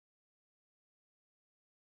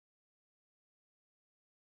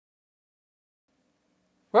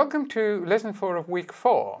Welcome to lesson 4 of week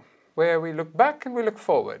 4, where we look back and we look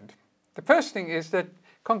forward. The first thing is that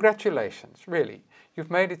congratulations, really. You've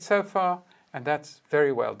made it so far, and that's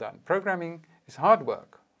very well done. Programming is hard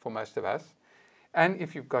work for most of us. And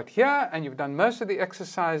if you've got here and you've done most of the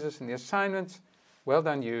exercises and the assignments, well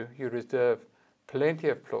done you. You deserve plenty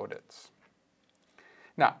of plaudits.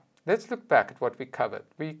 Now, let's look back at what we covered.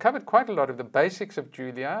 We covered quite a lot of the basics of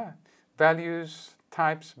Julia: values,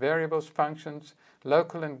 types, variables, functions,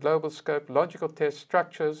 local and global scope, logical tests,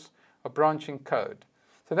 structures of branching code.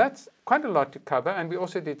 So that's quite a lot to cover, and we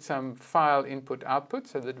also did some file input-output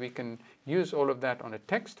so that we can use all of that on a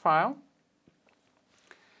text file.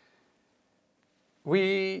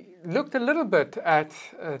 We looked a little bit at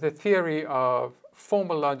the theory of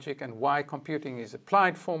formal logic and why computing is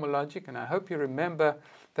applied formal logic, and I hope you remember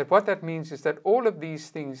that what that means is that all of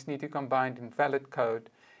these things need to be combined in valid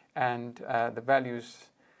code, and the values,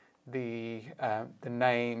 the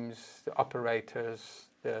names, the operators,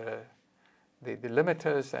 the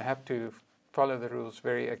limiters, they have to follow the rules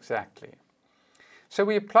very exactly. So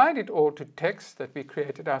we applied it all to text that we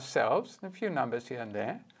created ourselves, a few numbers here and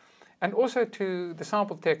there, and also to the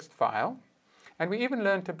sample text file. And we even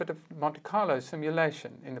learned a bit of Monte Carlo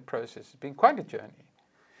simulation in the process. It's been quite a journey.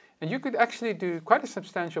 And you could actually do quite a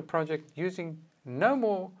substantial project using no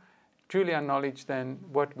more Julia knowledge than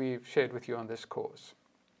what we've shared with you on this course.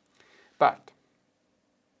 But,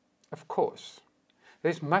 of course,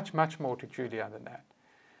 there's much, much more to Julia than that.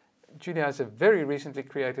 Julia is a very recently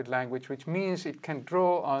created language, which means it can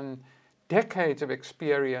draw on decades of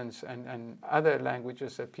experience and other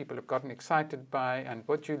languages that people have gotten excited by, and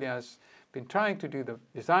what Julia has been trying to do, the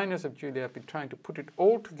designers of Julia have been trying to put it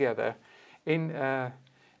all together in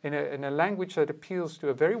a language that appeals to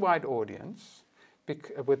a very wide audience,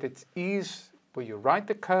 with its ease where you write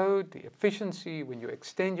the code, the efficiency when you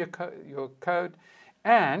extend your code,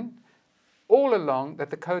 and all along that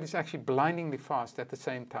the code is actually blindingly fast at the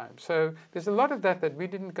same time. So there's a lot of that we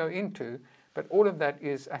didn't go into, but all of that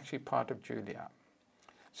is actually part of Julia.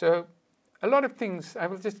 So a lot of things, I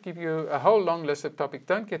will just give you a whole long list of topics.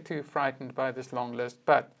 Don't get too frightened by this long list,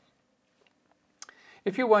 but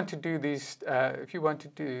if you want to do these,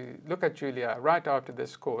 look at Julia right after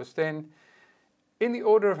this course, then in the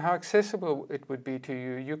order of how accessible it would be to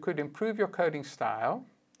you, you could improve your coding style.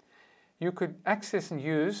 You could access and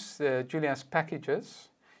use Julia's packages.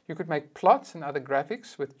 You could make plots and other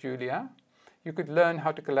graphics with Julia. You could learn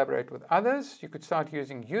how to collaborate with others. You could start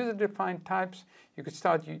using user-defined types. You could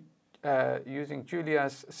start using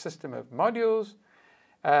Julia's system of modules.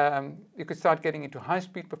 You could start getting into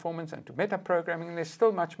high-speed performance and to metaprogramming. And there's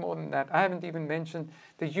still much more than that. I haven't even mentioned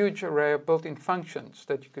the huge array of built-in functions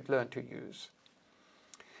that you could learn to use.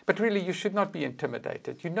 But really, you should not be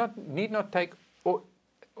intimidated. You need not take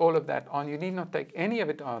all of that on. You need not take any of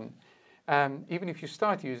it on, even if you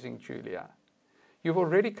start using Julia. You've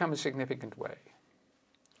already come a significant way.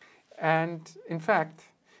 And in fact,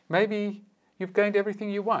 maybe you've gained everything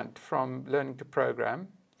you want from learning to program.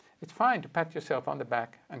 It's fine to pat yourself on the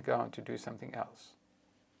back and go on to do something else.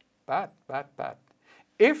 But,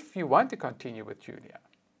 if you want to continue with Julia,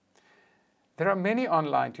 there are many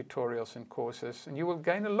online tutorials and courses, and you will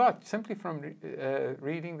gain a lot simply from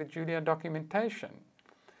reading the Julia documentation.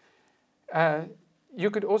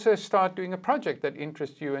 You could also start doing a project that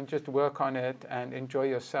interests you and just work on it and enjoy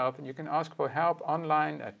yourself. And you can ask for help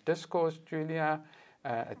online at Discourse Julia,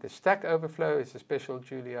 at the Stack Overflow. It's a special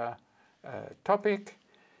Julia topic.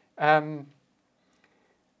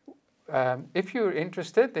 If you're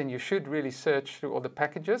interested, then you should really search through all the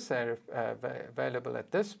packages. They're available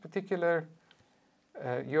at this particular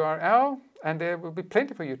URL, and there will be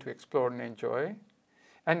plenty for you to explore and enjoy.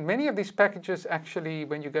 And many of these packages, actually,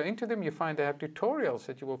 when you go into them, you find they have tutorials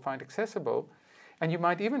that you will find accessible. And you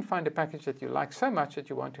might even find a package that you like so much that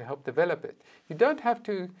you want to help develop it. You don't have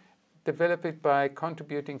to develop it by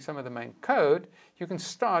contributing some of the main code. You can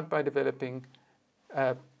start by developing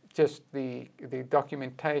just the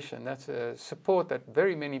documentation. That's a support that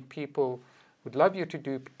very many people would love you to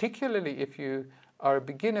do, particularly if you are a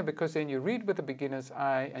beginner, because then you read with a beginner's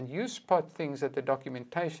eye and you spot things that the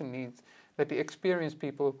documentation needs that the experienced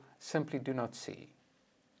people simply do not see.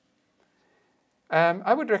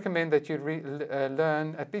 I would recommend that you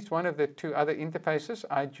learn at least one of the two other interfaces,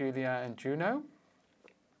 iJulia and Juno.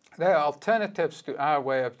 They are alternatives to our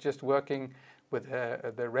way of just working with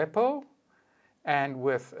the REPL and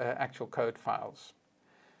with actual code files.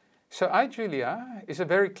 So iJulia is a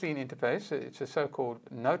very clean interface. It's a so-called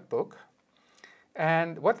notebook.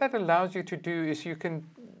 And what that allows you to do is you can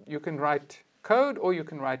write code or you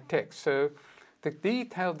can write text. So the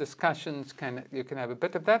detailed discussions, you can have a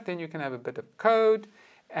bit of that, then you can have a bit of code,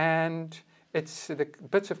 and the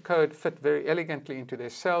bits of code fit very elegantly into their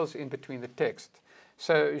cells in between the text.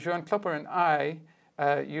 So Johan Klopper and I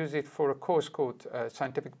use it for a course called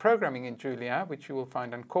Scientific Programming in Julia, which you will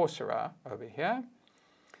find on Coursera over here.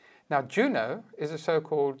 Now Juno is a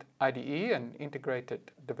so-called IDE, an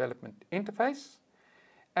integrated development interface,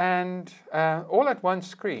 and all at one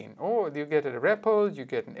screen. Or you get a REPL, you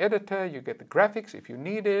get an editor, you get the graphics if you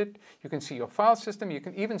need it, you can see your file system, you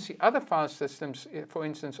can even see other file systems, for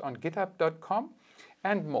instance, on github.com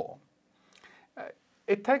and more.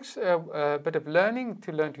 It takes a bit of learning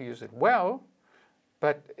to learn to use it well,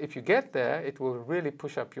 but if you get there, it will really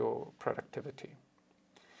push up your productivity.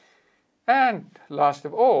 And last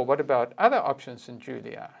of all, what about other options in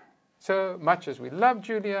Julia? So much as we love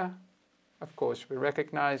Julia, of course, we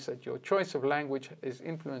recognize that your choice of language is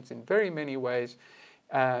influenced in very many ways.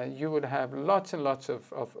 You would have lots and lots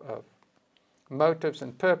of motives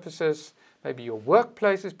and purposes. Maybe your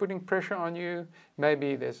workplace is putting pressure on you.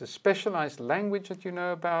 Maybe there's a specialized language that you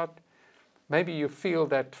know about. Maybe you feel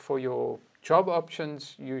that for your job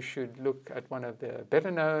options, you should look at one of the better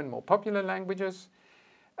known, more popular languages.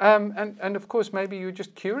 And of course, maybe you're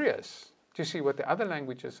just curious to see what the other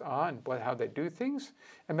languages are and how they do things,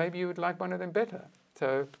 and maybe you would like one of them better.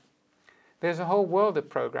 So there's a whole world of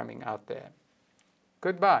programming out there.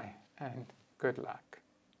 Goodbye and good luck.